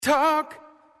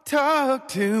Talk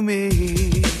to me.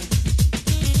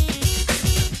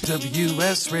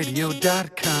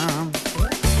 WSRadio.com.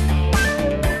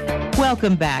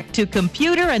 Welcome back to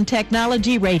Computer and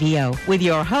Technology Radio with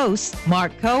your hosts,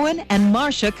 Mark Cohen and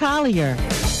Marcia Collier.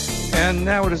 And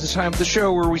now it is the time of the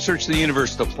show where we search the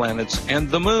universe, the planets,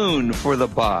 and the moon for the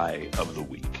buy of the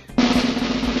week.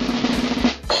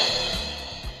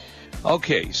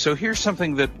 Okay, so here's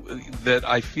something that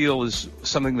I feel is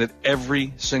something that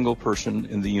every single person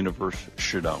in the universe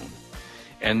should own.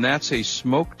 And that's a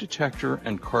smoke detector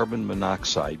and carbon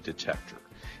monoxide detector.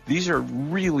 These are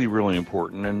really, really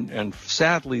important, and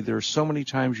sadly, there's so many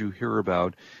times you hear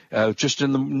about, just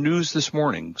in the news this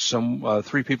morning,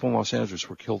 3 people in Los Angeles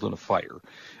were killed in a fire.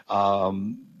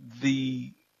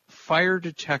 The fire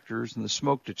detectors and the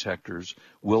smoke detectors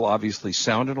will obviously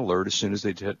sound an alert as soon as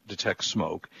they detect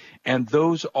smoke, and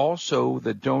those also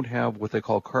that don't have what they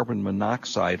call carbon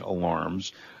monoxide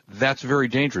alarms, that's very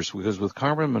dangerous, because with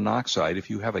carbon monoxide, if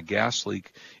you have a gas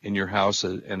leak in your house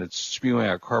and it's spewing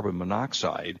out carbon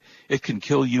monoxide, it can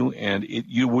kill you, and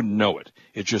you wouldn't know it.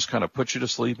 It just kind of puts you to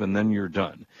sleep, and then you're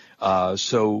done.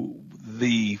 So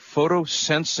the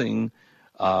photoelectric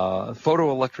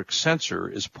sensor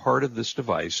is part of this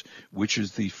device, which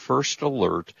is the first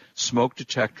alert smoke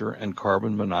detector and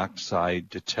carbon monoxide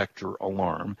detector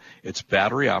alarm. It's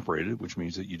battery operated, which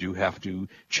means that you do have to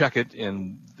check it,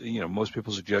 and most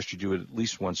people suggest you do it at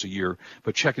least once a year,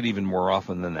 but check it even more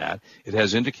often than that. It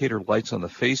has indicator lights on the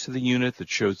face of the unit that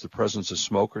shows the presence of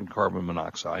smoke and carbon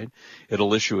monoxide.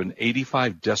 It'll issue an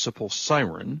 85 decibel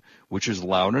siren, which is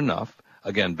loud enough.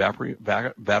 Again,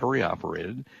 battery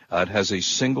operated. It has a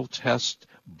single test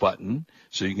button,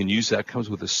 so you can use that. It comes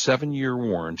with a 7-year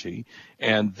warranty,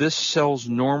 and this sells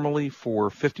normally for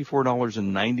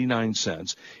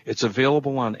 $54.99. It's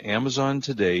available on Amazon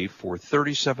today for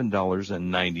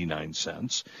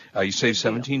 $37.99. You save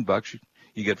 $17.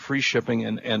 You get free shipping,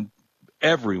 and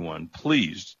everyone,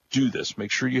 please do this.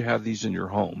 Make sure you have these in your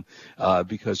home,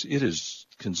 because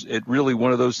it really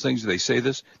one of those things, they say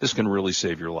this can really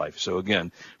save your life. So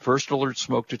again, First Alert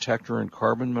smoke detector and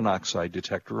carbon monoxide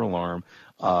detector alarm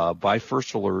by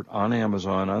First Alert on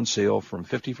Amazon, on sale from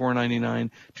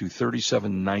 $54.99 to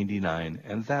 $37.99,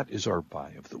 and that is our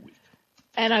buy of the week.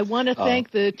 And I want to thank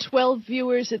the 12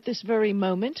 viewers at this very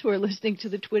moment who are listening to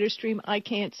the Twitter stream. I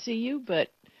can't see you, but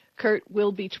Kurt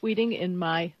will be tweeting in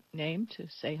my name to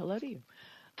say hello to you.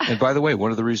 And by the way,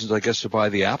 one of the reasons I guess to buy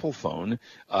the Apple phone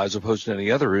as opposed to any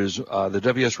other is the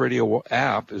WS Radio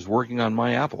app is working on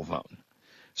my Apple phone.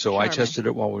 So I tested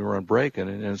it while we were on break, and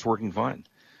it's working fine.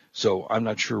 So I'm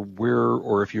not sure where,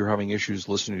 or if you're having issues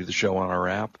listening to the show on our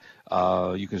app,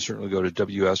 you can certainly go to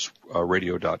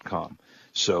WSRadio.com.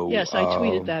 So yes, I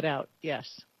tweeted that out.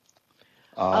 Yes.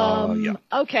 Yeah.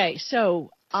 Okay, so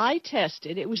I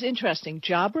tested. It was interesting.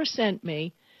 Jabra sent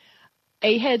me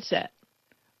a headset,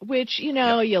 which, you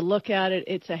look at it,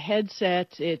 it's a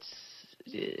headset. It's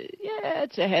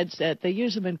a headset. They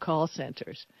use them in call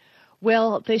centers.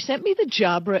 Well, they sent me the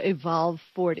Jabra EVOLVE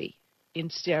 40 in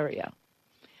stereo.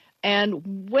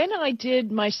 And when I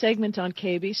did my segment on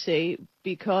KBC,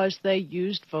 because they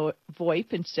used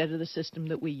VoIP instead of the system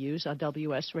that we use on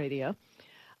WS Radio,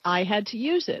 I had to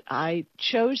use it. I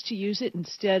chose to use it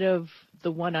instead of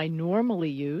the one I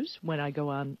normally use when I go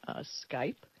on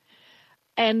Skype.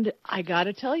 And I got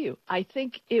to tell you, I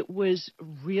think it was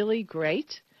really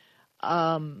great.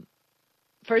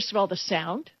 First of all, the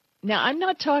sound. Now, I'm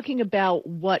not talking about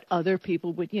what other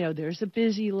people would, there's a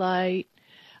busy light.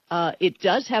 It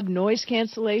does have noise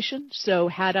cancellation, so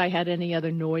had I had any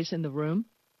other noise in the room,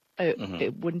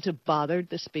 it wouldn't have bothered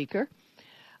the speaker.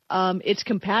 It's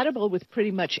compatible with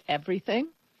pretty much everything.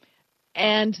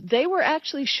 And they were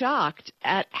actually shocked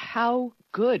at how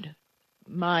good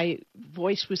my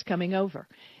voice was coming over.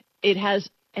 It has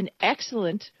an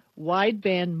excellent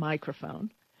wideband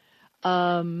microphone.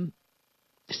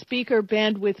 Speaker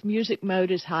bandwidth music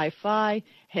mode is hi-fi.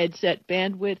 Headset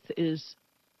bandwidth is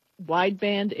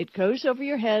wideband. It goes over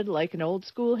your head like an old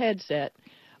school headset.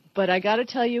 But I got to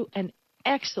tell you, an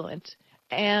excellent.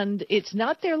 And it's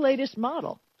not their latest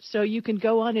model. So you can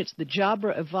go on. It's the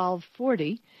Jabra EVOLVE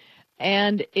 40.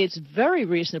 And it's very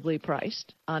reasonably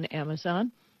priced on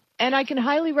Amazon. And I can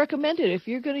highly recommend it if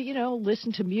you're going to,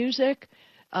 listen to music,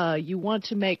 you want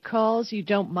to make calls, you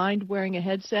don't mind wearing a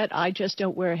headset. I just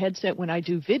don't wear a headset when I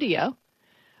do video.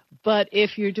 But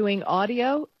if you're doing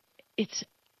audio, it's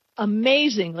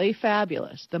amazingly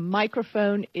fabulous. The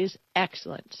microphone is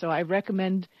excellent. So I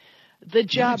recommend the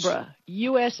Jabra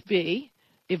USB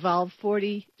EVOLVE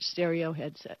 40 stereo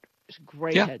headset. It's a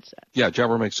great headset. Yeah,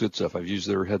 Jabra makes good stuff. I've used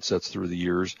their headsets through the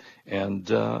years, and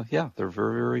they're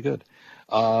very, very good.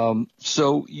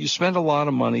 So you spend a lot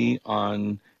of money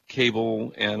on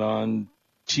cable and on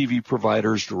TV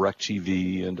providers,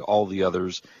 DirecTV, and all the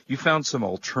others. You found some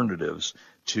alternatives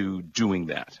to doing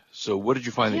that. So what did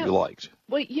you find that you liked?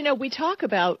 Well, we talk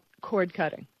about cord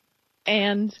cutting,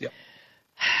 and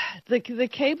the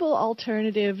cable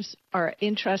alternatives are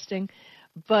interesting,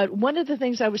 but one of the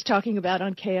things I was talking about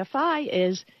on KFI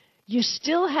is you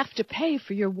still have to pay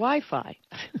for your Wi-Fi.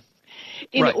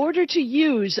 In order to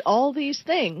use all these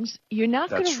things, you're not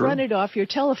going to run it off your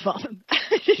telephone.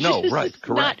 No, right,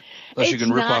 correct. Unless you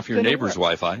can rip off your neighbor's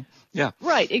Wi-Fi. Yeah.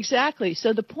 Right, exactly.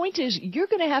 So the point is you're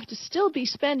going to have to still be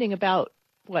spending about,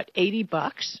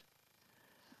 $80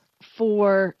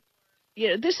 for,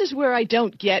 this is where I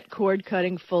don't get cord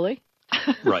cutting fully.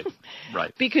 Right.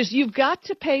 Because you've got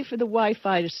to pay for the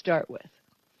Wi-Fi to start with.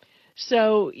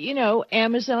 So,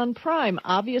 Amazon Prime,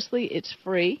 obviously it's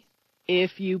free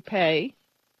if you pay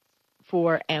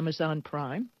for Amazon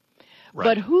Prime. Right.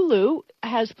 But Hulu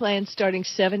has plans starting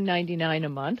 $7.99 a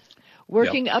month,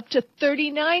 working up to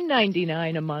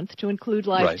 $39.99 a month to include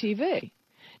live TV.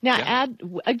 Now,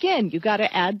 you got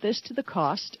to add this to the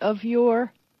cost of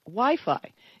your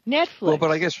Wi-Fi. Netflix. Well,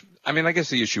 but I guess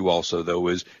the issue also, though,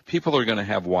 is people are going to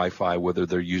have Wi-Fi whether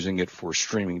they're using it for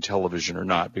streaming television or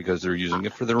not, because they're using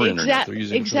it for their internet. They're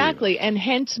using exactly, and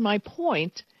hence my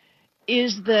point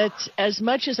is that as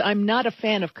much as I'm not a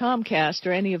fan of Comcast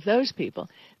or any of those people,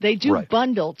 they do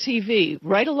bundle TV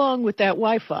right along with that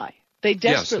Wi-Fi. They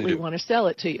desperately want to sell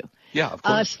it to you. Yeah, of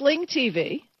course. Sling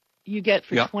TV you get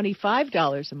for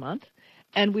 $25 a month.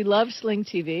 And we love Sling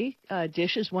TV.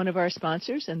 Dish is one of our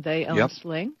sponsors, and they own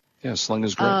Sling. Yeah, Sling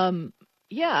is great.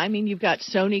 You've got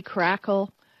Sony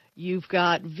Crackle. You've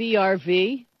got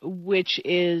VRV, which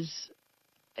is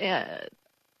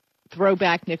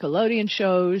throwback Nickelodeon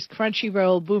shows,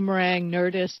 Crunchyroll, Boomerang,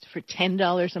 Nerdist for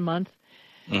 $10 a month.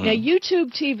 Mm-hmm. Now,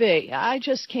 YouTube TV, I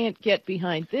just can't get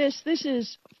behind this. This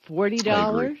is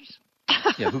 $40.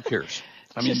 Yeah, who cares?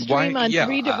 To stream on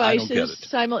 3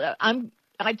 devices.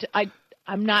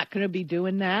 I'm not going to be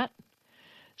doing that.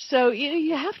 So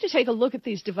you have to take a look at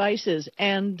these devices.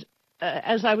 And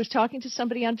as I was talking to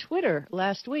somebody on Twitter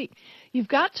last week, you've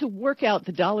got to work out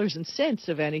the dollars and cents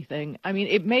of anything. I mean,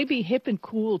 it may be hip and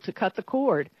cool to cut the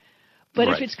cord, but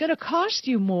if it's going to cost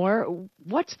you more,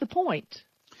 what's the point?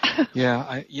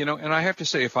 Yeah, and I have to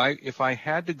say, if I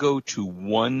had to go to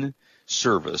one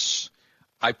service,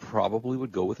 I probably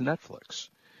would go with Netflix.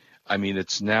 I mean,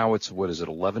 it's what is it,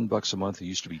 $11 a month? It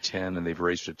used to be 10, and they've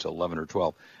raised it to 11 or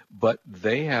 12. But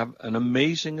they have an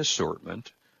amazing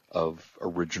assortment of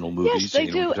original movies. Yes, they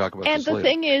do. We can talk about and the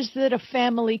thing is that a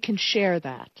family can share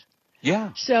that.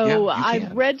 Yeah. So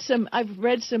I've read some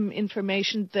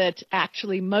information that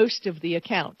actually most of the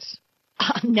accounts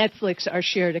on Netflix are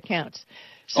shared accounts.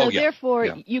 So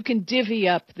therefore, you can divvy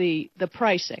up the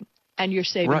pricing, and you're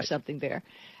saving something there.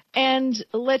 And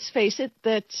let's face it,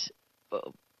 that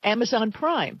Amazon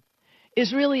Prime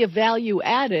is really a value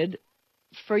added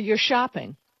for your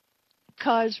shopping,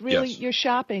 because really you're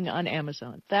shopping on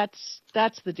Amazon. That's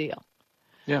the deal.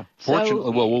 Yeah.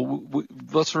 Fortunately,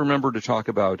 let's remember to talk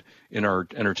about in our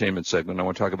entertainment segment. I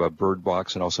want to talk about Bird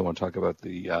Box, and also want to talk about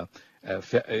the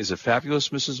is it Fabulous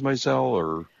Mrs. Maisel,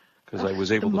 or because I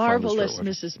was able to find this Marvelous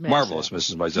Mrs. Maisel. Marvelous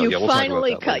Mrs. Maisel. We'll talk about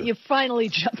that later. You finally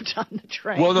jumped on the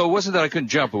train. Well, no, it wasn't that I couldn't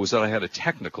jump. It was that I had a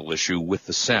technical issue with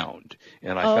the sound,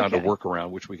 and I found a workaround,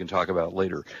 which we can talk about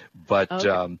later. But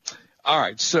all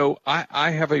right, so I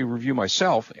have a review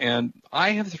myself, and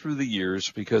I have through the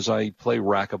years, because I play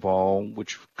racquetball,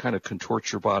 which kind of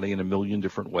contorts your body in a million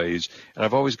different ways, and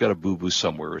I've always got a boo-boo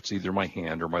somewhere. It's either my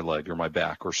hand or my leg or my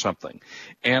back or something.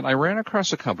 And I ran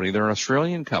across a company. They're an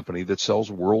Australian company that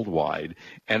sells worldwide,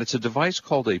 and it's a device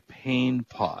called a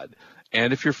Painpod.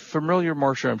 And if you're familiar,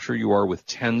 Marcia, I'm sure you are, with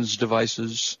TENS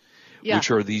devices,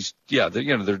 which are these,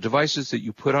 they're devices that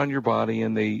you put on your body,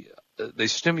 and they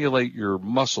stimulate your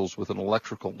muscles with an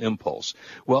electrical impulse.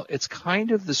 Well, it's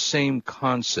kind of the same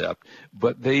concept,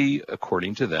 but they,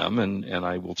 according to them, and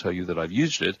I will tell you that I've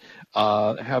used it,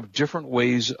 have different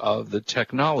ways of the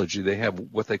technology. They have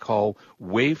what they call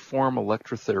waveform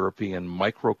electrotherapy and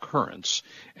microcurrents,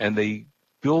 and they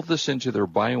build this into their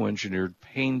bioengineered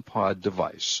Painpod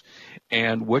device.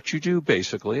 And what you do,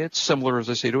 basically, it's similar,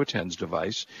 as I say, to a TENS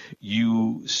device.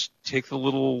 You take the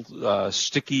little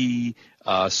sticky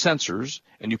sensors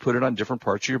and you put it on different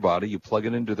parts of your body. You plug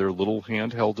it into their little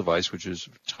handheld device, which is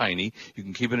tiny. You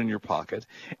can keep it in your pocket,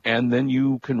 and then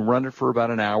you can run it for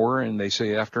about an hour, and they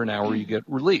say after an hour you get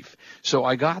relief. So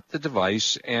I got the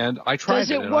device, and I tried it.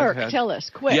 Does it work? Tell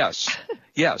us, quick.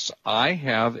 Yes. I've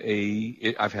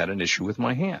had an issue with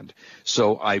my hand.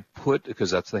 So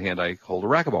because that's the hand I hold a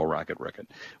racquetball racket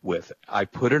with. I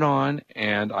put it on,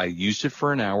 and I used it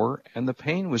for an hour, and the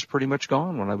pain was pretty much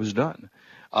gone when I was done.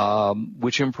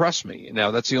 Which impressed me.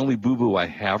 Now, that's the only boo-boo I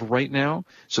have right now,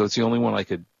 so it's the only one I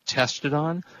could test it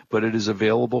on, but it is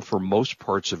available for most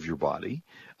parts of your body,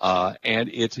 and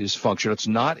it is functional. It's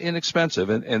not inexpensive,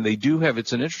 and they do have,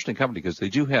 it's an interesting company because they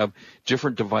do have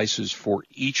different devices for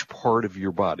each part of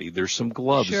your body. There's some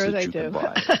gloves that you can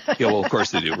buy. Yeah, well, of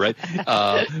course they do, right?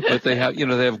 But they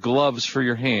have gloves for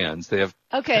your hands. They have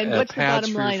Okay, and what's the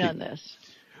bottom line on this?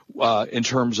 In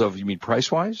terms of, you mean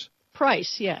price-wise?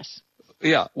 Price, yes.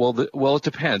 Yeah, well, it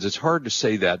depends. It's hard to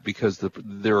say that because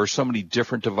there are so many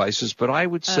different devices, but I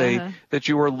would say that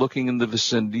you are looking in the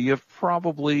vicinity of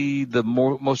probably the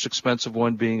most expensive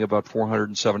one being about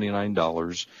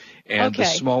 $479, and the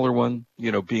smaller one,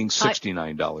 being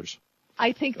 $69.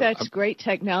 I think that's great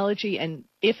technology, and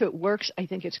if it works, I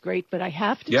think it's great. But I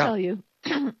have to tell you,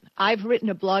 I've written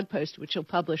a blog post which will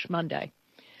publish Monday,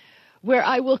 where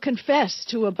I will confess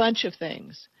to a bunch of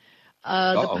things.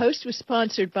 The post was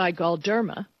sponsored by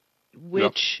Galderma,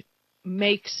 which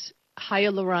makes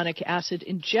hyaluronic acid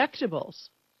injectables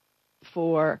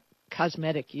for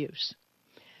cosmetic use.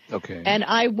 Okay. And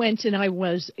I went and I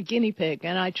was a guinea pig,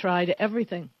 and I tried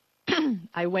everything.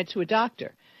 I went to a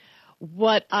doctor.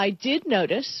 What I did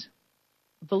notice,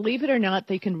 believe it or not,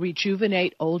 they can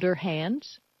rejuvenate older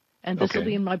hands, and this will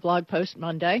be in my blog post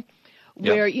Monday,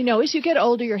 where, as you get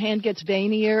older, your hand gets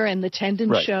veinier and the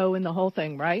tendons show and the whole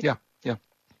thing, right? Yeah.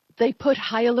 They put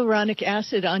hyaluronic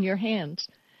acid on your hands,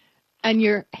 and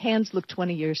your hands look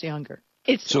 20 years younger.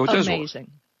 It's amazing.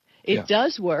 It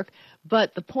does work,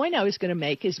 but the point I was going to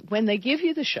make is when they give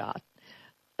you the shot,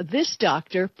 this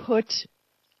doctor put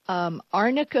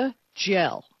arnica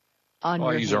gel on your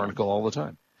hand. I use arnica all the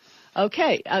time.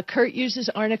 Okay. Kurt uses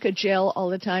arnica gel all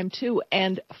the time, too,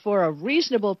 and for a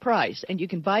reasonable price, and you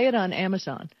can buy it on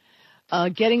Amazon.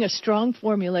 Getting a strong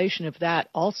formulation of that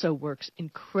also works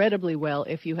incredibly well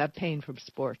if you have pain from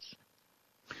sports.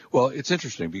 Well, it's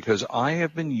interesting because I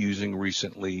have been using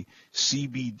recently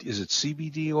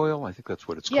CBD oil? I think that's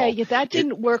what it's called. Yeah, that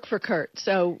didn't work for Kurt.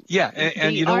 So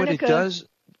and you know arnica, what it does?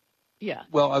 Yeah.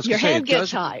 Well, I was your going to say hand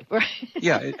gets high, right?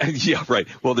 Yeah, right.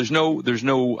 Well, there's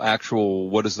no actual,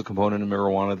 what is the component of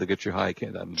marijuana that gets you high?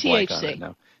 I'm blank on it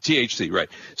now. THC, right.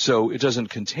 So it doesn't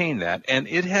contain that, and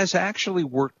it has actually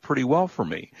worked pretty well for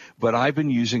me. But I've been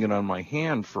using it on my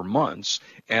hand for months,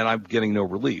 and I'm getting no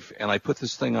relief. And I put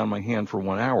this thing on my hand for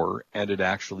 1 hour, and it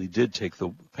actually did take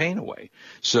the pain away.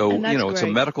 So, it's a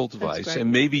medical device,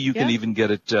 and maybe you can even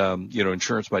get it,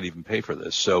 insurance might even pay for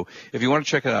this. So if you want to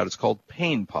check it out, it's called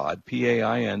Painpod,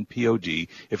 Painpod.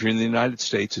 If you're in the United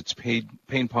States, it's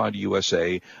Painpod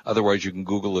USA. Otherwise, you can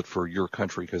Google it for your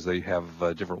country because they have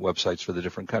different websites for the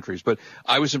different countries. But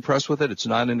I was impressed with it. It's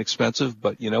not inexpensive,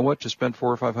 but you know what? To spend $400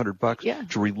 or $500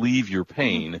 to relieve your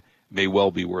pain may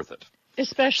well be worth it.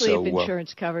 Especially if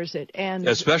insurance covers it. And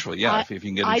especially, if you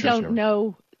can get insurance. I don't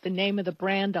know the name of the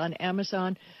brand on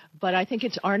Amazon, but I think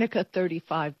it's Arnica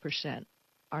 35%.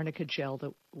 Arnica gel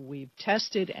that we've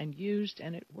tested and used,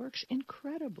 and it works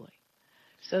incredibly.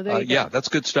 So there you go. Yeah, that's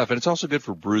good stuff. And it's also good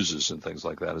for bruises and things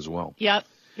like that as well. Yep.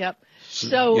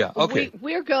 So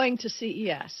we're going to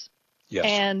CES. Yes.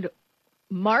 And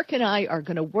Mark and I are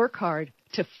going to work hard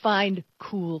to find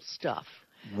cool stuff.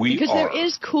 Because there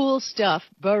is cool stuff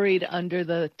buried under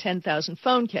the 10,000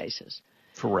 phone cases.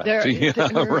 Correct.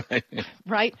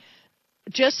 Right.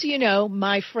 Just so you know,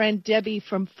 my friend Debbie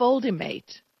from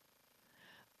Foldimate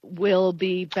will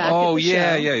be back at the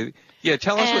show. Yeah,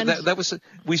 tell us what that was.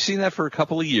 We've seen that for a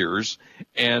couple of years,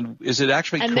 and is it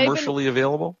actually commercially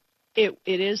available? It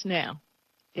is now.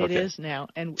 It is now.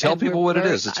 And tell people what it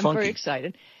is. It's funky. I'm very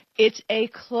excited. It's a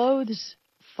clothes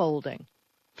folding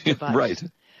device. Right.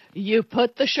 You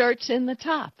put the shirts in the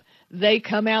top. They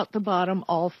come out the bottom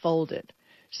all folded.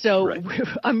 So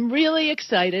I'm really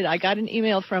excited. I got an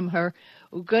email from her.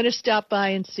 We're going to stop by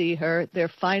and see her. They're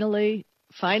finally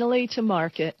to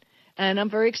market, and I'm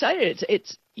very excited.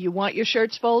 It's you want your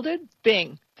shirts folded?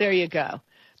 Bing, there you go.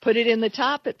 Put it in the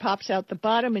top. It pops out the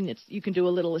bottom, and you can do a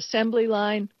little assembly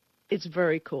line. It's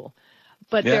very cool.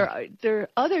 But there are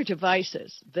other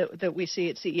devices that we see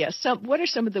at CES. What are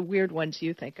some of the weird ones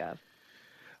you think of?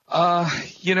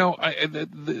 The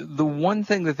one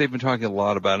thing that they've been talking a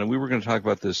lot about, and we were going to talk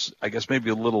about this, I guess maybe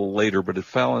a little later, but it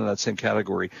fell in that same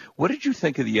category. What did you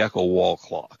think of the Echo wall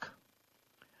clock?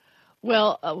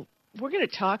 Well, we're going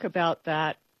to talk about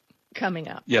that coming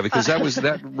up. Yeah, because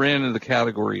that ran in the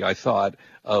category, I thought,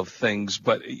 of things.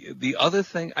 But the other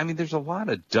thing, I mean, there's a lot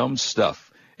of dumb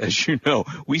stuff, as you know.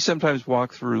 We sometimes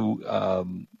walk through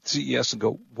CES and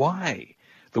go, why?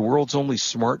 The world's only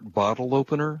smart bottle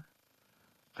opener?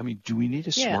 I mean, do we need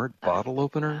a smart bottle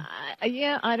opener?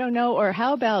 I don't know. Or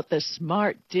how about the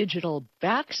smart digital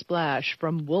backsplash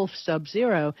from Wolf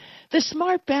Sub-Zero? The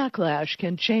smart backlash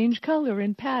can change color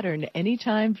and pattern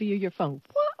anytime via your phone.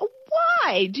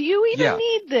 Why do you even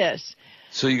need this?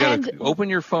 So you got to open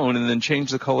your phone and then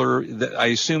change the color. I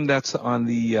assume that's on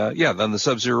the on the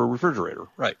Sub-Zero refrigerator,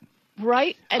 right?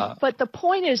 Right. But the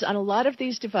point is, on a lot of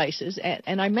these devices,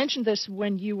 and I mentioned this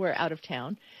when you were out of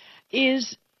town,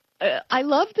 is I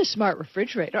love the smart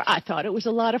refrigerator. I thought it was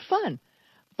a lot of fun.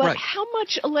 But how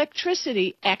much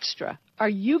electricity extra are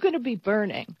you going to be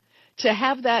burning to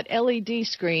have that LED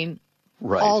screen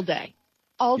all day?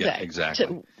 All day.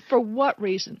 Exactly. For what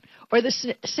reason? Or the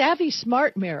Savvy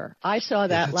Smart Mirror. I saw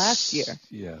that last year.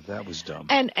 Yeah, that was dumb.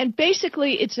 And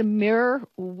basically it's a mirror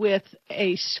with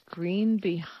a screen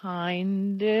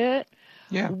behind it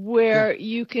where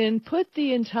you can put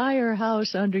the entire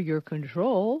house under your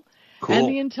control. Cool. And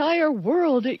the entire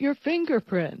world at your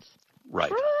fingerprints. Right.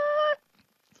 What?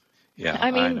 Yeah, I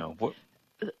mean, I know.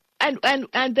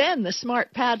 And then the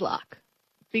smart padlock,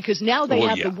 because now they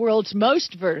have the world's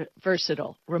most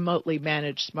versatile remotely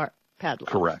managed smart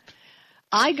padlock. Correct.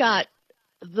 I got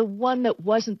the one that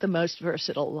wasn't the most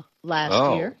versatile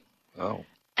last year. Oh.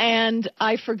 And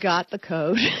I forgot the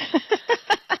code.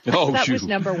 That was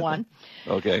number one.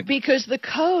 Okay. Because the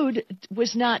code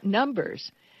was not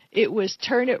numbers. It was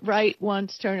turn it right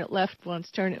once, turn it left once,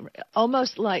 turn it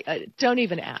almost like, don't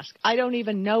even ask. I don't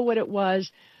even know what it was,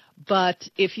 but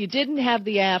if you didn't have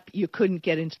the app, you couldn't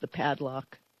get into the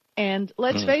padlock. And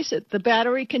let's face it, the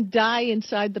battery can die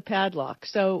inside the padlock.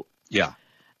 So yeah.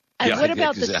 And what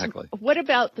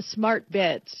about the smart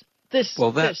beds? This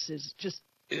is just.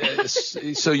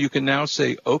 So you can now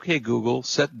say, okay, Google,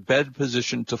 set bed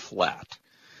position to flat.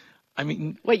 I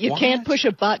mean, wait, you can't push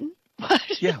a button?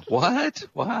 What? Yeah, what?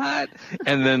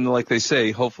 And then, like they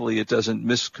say, hopefully it doesn't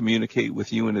miscommunicate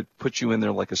with you and it puts you in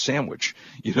there like a sandwich,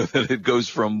 that it goes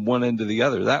from one end to the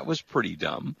other. That was pretty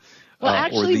dumb. Well,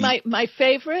 actually, my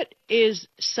favorite is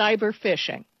cyber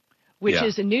fishing, which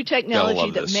is a new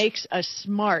technology that makes a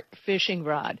smart fishing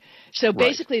rod. So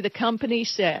basically the company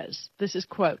says, this is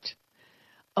quote,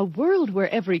 "A world where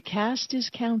every cast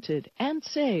is counted and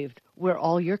saved, where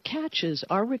all your catches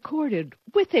are recorded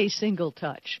with a single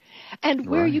touch, and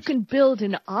where you can build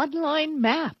an online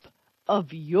map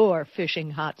of your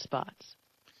fishing hotspots."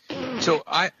 So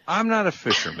I'm not a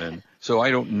fisherman, so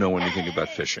I don't know anything about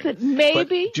fishing. But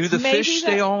maybe do the fish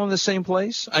stay all in the same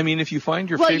place? I mean, if you find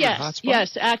your favorite hotspot?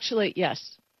 Yes, actually,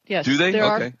 yes. Do they? There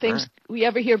are things. We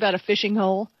ever hear about a fishing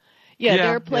hole? Yeah,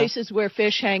 there are places where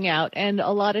fish hang out, and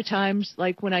a lot of times,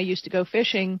 like when I used to go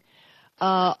fishing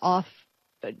off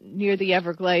near the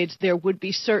Everglades, there would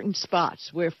be certain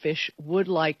spots where fish would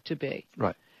like to be.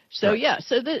 Right. So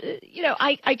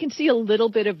I can see a little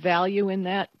bit of value in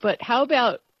that, but how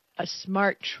about a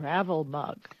smart travel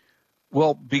mug?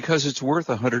 Well, because it's worth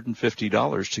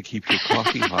 $150 to keep your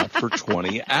coffee hot for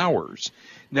 20 hours.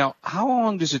 Now, how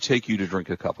long does it take you to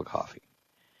drink a cup of coffee?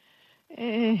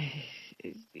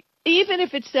 Even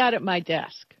if it's sat at my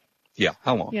desk. Yeah,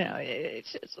 how long?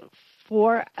 It's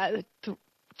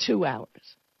 2 hours.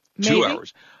 Maybe. 2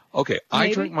 hours. Okay,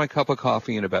 I drink my cup of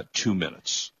coffee in about 2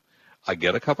 minutes. I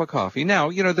get a cup of coffee. Now,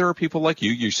 there are people like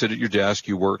you. You sit at your desk,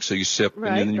 you work, so you sip,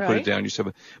 and then you put it down, you sip.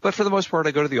 But for the most part,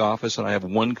 I go to the office, and I have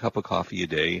 1 cup of coffee a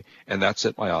day, and that's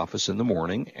at my office in the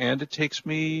morning, and it takes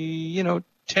me,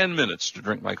 10 minutes to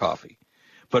drink my coffee.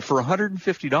 But for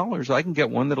 $150, I can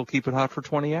get one that'll keep it hot for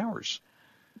 20 hours.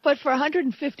 But for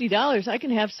 $150, I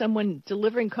can have someone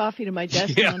delivering coffee to my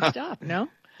desk nonstop, no?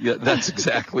 Yeah, that's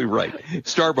exactly right.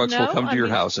 Starbucks will come to your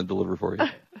house and deliver for you.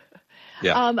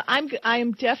 Yeah.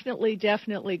 I'm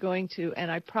definitely going to,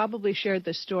 and I probably shared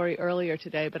this story earlier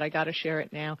today, but I got to share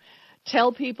it now.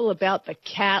 Tell people about the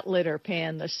cat litter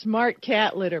pan, the smart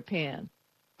cat litter pan.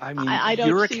 I mean, I don't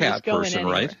you're a see cat this going person,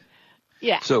 anywhere. right?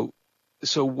 Yeah.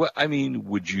 So what? I mean,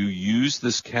 would you use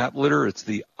this cat litter? It's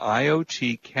the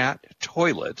iOT cat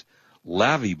toilet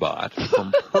Lavibot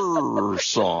from Purr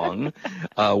Song,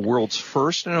 world's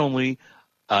first and only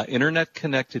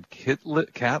internet-connected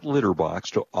cat litter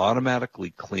box to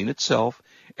automatically clean itself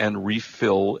and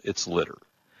refill its litter.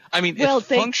 I mean, Well, it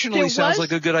functionally sounds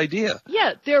like a good idea.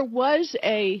 Yeah, there was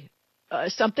a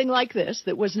something like this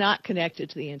that was not connected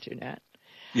to the internet.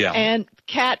 Yeah. And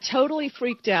Cat totally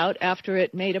freaked out after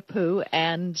it made a poo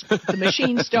and the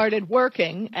machine started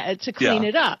working to clean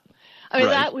it up. I mean,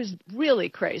 that was really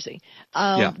crazy.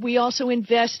 We also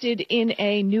invested in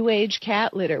a new age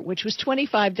cat litter, which was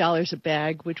 $25 a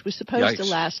bag, which was supposed to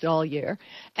last all year.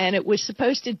 And it was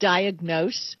supposed to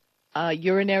diagnose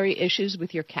urinary issues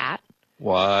with your cat.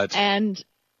 What? And,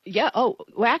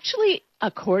 actually,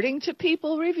 according to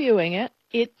people reviewing it,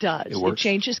 it does. It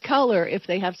changes color if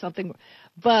they have something.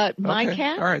 But my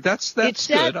cat. All right, that's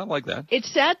good. I like that. It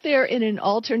sat there in an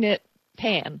alternate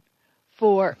pan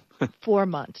for 4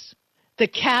 months. The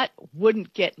cat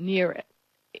wouldn't get near it.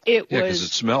 Because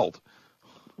it smelled.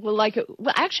 Well,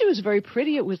 actually, it was very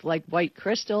pretty. It was like white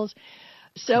crystals.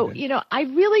 So, I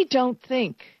really don't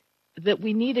think that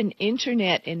we need an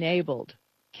internet-enabled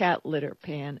cat litter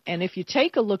pan. And if you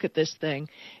take a look at this thing,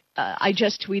 I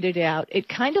just tweeted out, it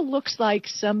kind of looks like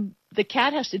the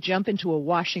cat has to jump into a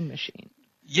washing machine.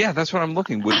 Yeah, that's what I'm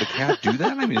looking. Would the cat do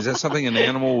that? I mean, is that something an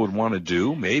animal would want to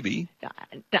do? Maybe.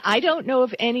 I don't know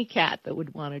of any cat that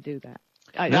would want to do that.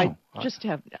 I just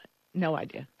have no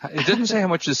idea. It didn't say how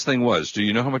much this thing was. Do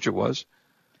you know how much it was?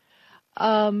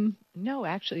 No,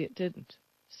 actually it didn't.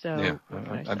 So yeah,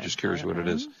 I'm just curious what it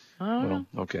is. I don't know.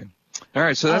 Okay. All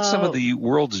right, so that's some of the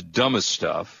world's dumbest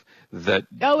stuff that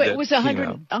it was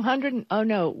 100. Oh,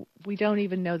 no, we don't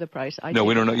even know the price. No,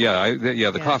 we don't know.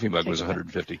 The coffee mug was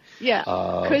 150. Yeah,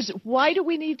 because why do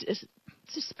we need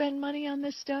to spend money on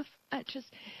this stuff?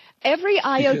 Every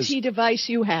IoT device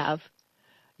you have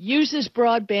uses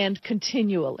broadband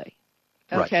continually.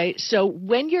 Okay, right. So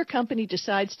when your company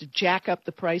decides to jack up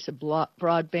the price of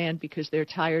broadband because they're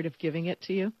tired of giving it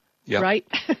to you, right?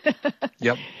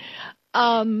 Yep.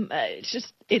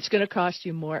 It's going to cost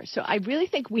you more. So I really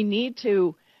think we need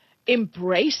to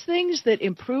embrace things that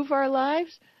improve our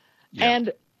lives. Yeah.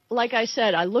 And like I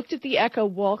said, I looked at the Echo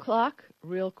wall clock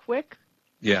real quick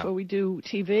before we do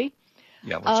TV.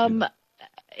 Yeah, let's do that.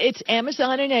 It's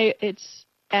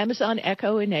Amazon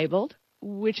Echo enabled,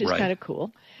 which is kind of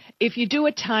cool. If you do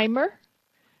a timer,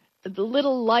 the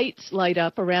little lights light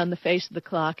up around the face of the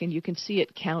clock, and you can see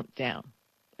it count down.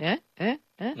 The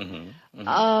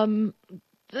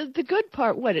good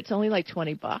part, it's only like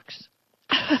 $20.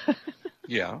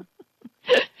 Yeah.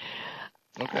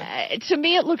 Okay. To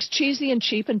me, it looks cheesy and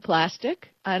cheap and plastic,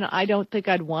 and I don't think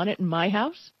I'd want it in my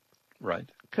house. Right.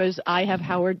 Because I have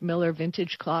Howard Miller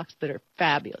vintage clocks that are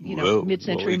fabulous,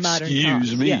 mid-century modern clocks.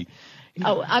 Excuse me. Yeah.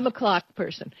 Oh, I'm a clock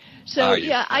person. So,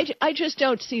 I just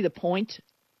don't see the point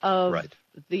of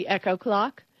the Echo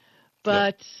clock.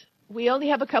 But we only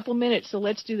have a couple minutes, so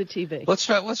let's do the TV. Let's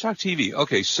talk TV.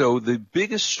 Okay, so the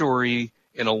biggest story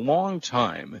in a long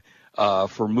time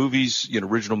for movies,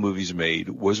 original movies made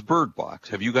was Bird Box.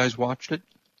 Have you guys watched it?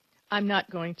 I'm not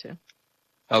going to.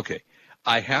 Okay.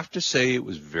 I have to say it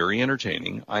was very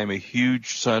entertaining. I am a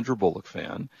huge Sandra Bullock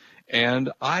fan,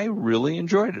 and I really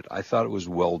enjoyed it. I thought it was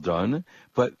well done,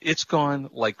 but it's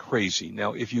gone like crazy.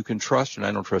 Now, if you can trust, and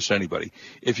I don't trust anybody,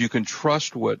 if you can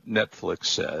trust what Netflix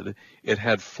said, it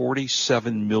had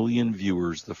 47 million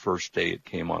viewers the first day it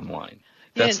came online.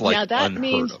 That's now that unheard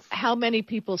means of. How many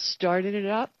people started it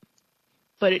up?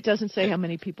 But it doesn't say how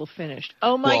many people finished.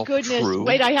 Oh, my goodness. True.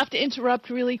 Wait, I have to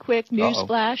interrupt really quick.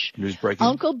 Newsflash. News breaking.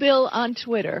 Uncle Bill on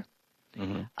Twitter.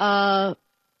 Mm-hmm.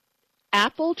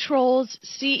 Apple trolls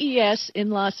CES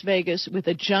in Las Vegas with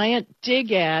a giant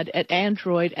dig ad at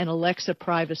Android and Alexa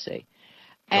privacy.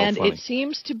 And it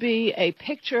seems to be a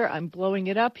picture, I'm blowing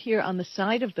it up here, on the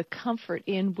side of the Comfort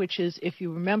Inn, which is, if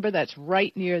you remember, that's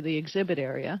right near the exhibit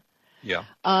area. Yeah.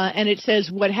 And it says,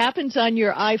 what happens on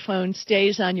your iPhone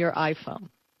stays on your iPhone.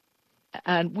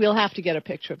 And we'll have to get a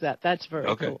picture of that. That's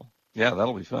very cool. Yeah,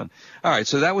 that'll be fun. All right,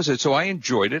 so that was it. So I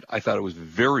enjoyed it. I thought it was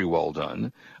very well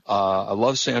done. I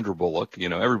love Sandra Bullock.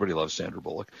 Everybody loves Sandra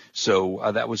Bullock. So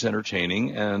that was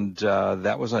entertaining, and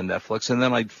that was on Netflix. And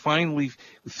then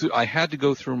I had to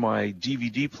go through my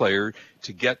DVD player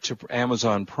to get to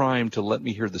Amazon Prime to let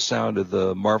me hear the sound of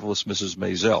the Marvelous Mrs.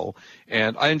 Maisel,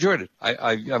 and I enjoyed it.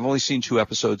 I've only seen 2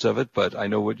 episodes of it, but I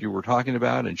know what you were talking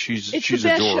about, and she's adorable. It's the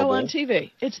best show on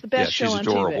TV. It's the best show on TV. She's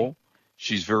adorable.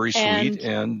 She's very sweet,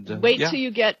 and wait till you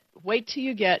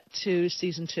get to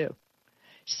season 2.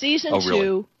 Season 2,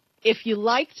 really? If you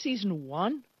liked season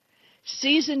 1,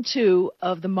 season 2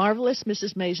 of The Marvelous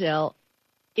Mrs. Maisel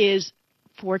is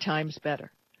 4 times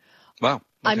better. Wow. Okay.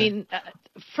 I mean,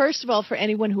 first of all, for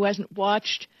anyone who hasn't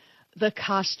watched, the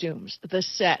costumes, the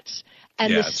sets,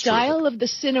 and the style of the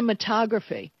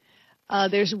cinematography.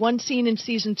 There's one scene in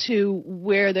season 2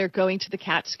 where they're going to the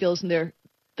Catskills and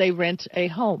they rent a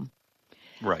home.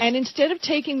 Right. And instead of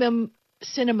taking them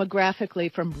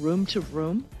cinemagraphically from room to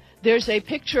room, there's a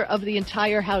picture of the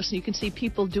entire house, and you can see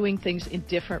people doing things in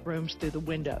different rooms through the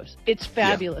windows. It's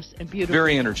fabulous and beautiful.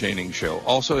 Very entertaining show.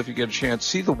 Also, if you get a chance,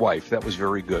 see The Wife. That was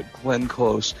very good. Glenn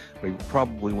Close, we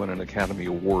probably won an Academy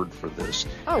Award for this.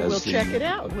 Oh, we'll check it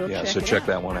out. Check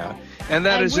that one out. And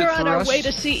that is it for us. We're on our way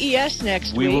to CES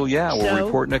next week. We will, we'll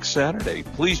report next Saturday.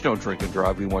 Please don't drink and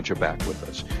drive. We want you back with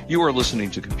us. You are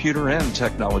listening to Computer and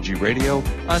Technology Radio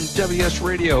on WS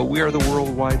Radio. We are the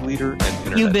worldwide leader in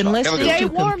Internet You've been talk. listening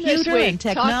to Computer and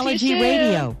Technology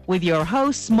Radio with your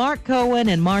hosts Mark Cohen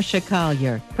and Marcia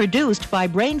Collier. Produced by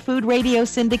Brain Food Radio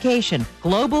Syndication.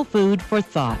 Global food for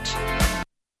thought.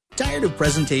 Tired of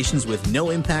presentations with no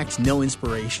impact, no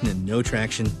inspiration, and no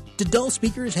traction? Do dull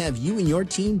speakers have you and your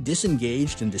team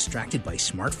disengaged and distracted by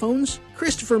smartphones?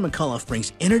 Christopher McAuliffe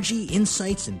brings energy,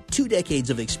 insights, and 2 decades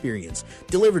of experience,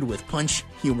 delivered with punch,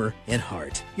 humor, and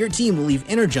heart. Your team will leave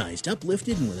energized,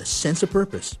 uplifted, and with a sense of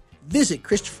purpose. Visit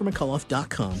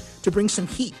ChristopherMcAuliffe.com to bring some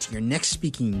heat to your next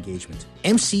speaking engagement.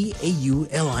 McAuliffe.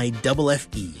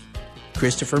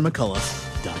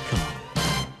 ChristopherMcAuliffe.com.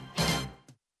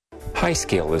 Hi,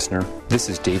 Scale listener. This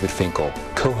is David Finkel,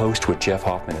 co-host with Jeff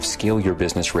Hoffman of Scale Your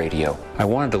Business Radio. I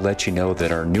wanted to let you know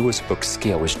that our newest book,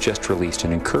 Scale, was just released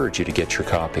and encourage you to get your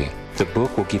copy. The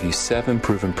book will give you 7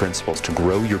 proven principles to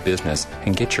grow your business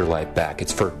and get your life back.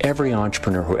 It's for every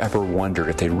entrepreneur who ever wondered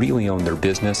if they really own their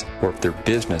business or if their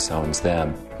business owns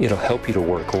them. It'll help you to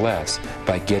work less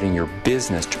by getting your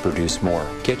business to produce more.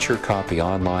 Get your copy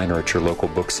online or at your local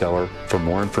bookseller. For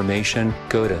more information,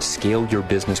 go to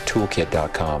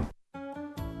scaleyourbusinesstoolkit.com.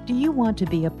 Do you want to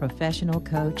be a professional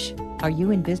coach? Are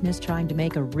you in business trying to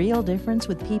make a real difference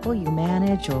with people you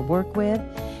manage or work with?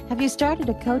 Have you started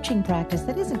a coaching practice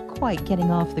that isn't quite getting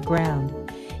off the ground?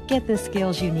 Get the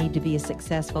skills you need to be a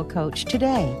successful coach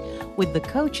today with the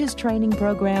Coaches Training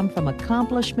Program from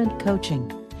Accomplishment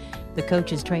Coaching. The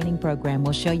Coaches Training Program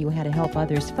will show you how to help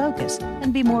others focus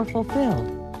and be more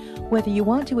fulfilled. Whether you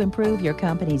want to improve your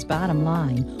company's bottom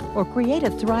line or create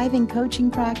a thriving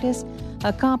coaching practice,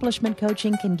 Accomplishment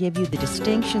Coaching can give you the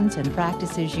distinctions and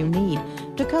practices you need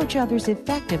to coach others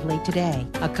effectively today.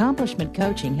 Accomplishment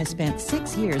Coaching has spent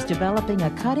 6 years developing a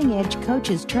cutting-edge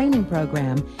coaches training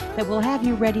program that will have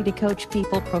you ready to coach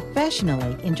people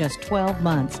professionally in just 12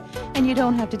 months, and you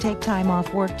don't have to take time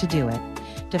off work to do it.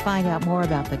 To find out more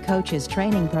about the Coaches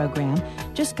Training Program,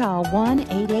 just call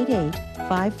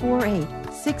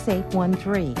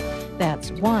 1-888-548-6813.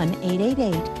 That's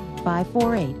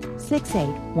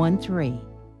 1-888-548-6813.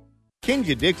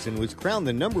 Kenja Dixon was crowned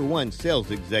the #1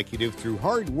 sales executive through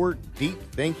hard work, deep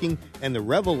thinking, and the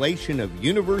revelation of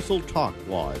universal talk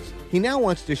laws. He now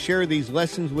wants to share these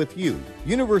lessons with you.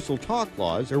 Universal talk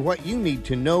laws are what you need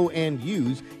to know and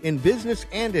use in business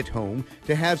and at home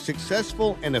to have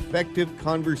successful and effective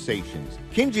conversations.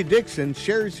 Kenja Dixon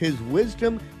shares his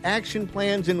wisdom, action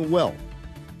plans, and wealth.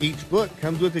 Each book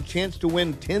comes with a chance to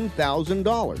win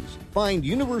 $10,000. Find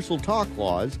Universal Talk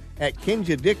Laws at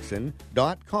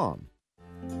KenjaDixon.com.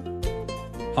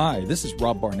 Hi, this is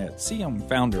Rob Barnett, CEO and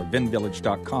founder of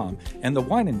VinVillage.com and the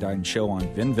Wine and Dine Show on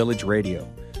Vin Village Radio.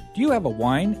 Do you have a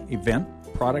wine, event,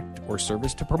 product, or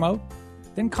service to promote?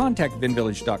 Then contact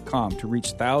VinVillage.com to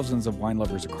reach thousands of wine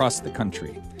lovers across the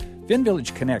country.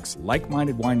 VinVillage connects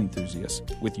like-minded wine enthusiasts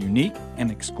with unique and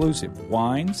exclusive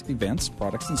wines, events,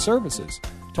 products, and services.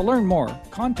 To learn more,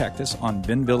 contact us on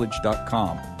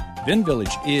VinVillage.com.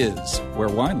 VinVillage is where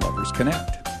wine lovers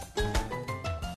connect.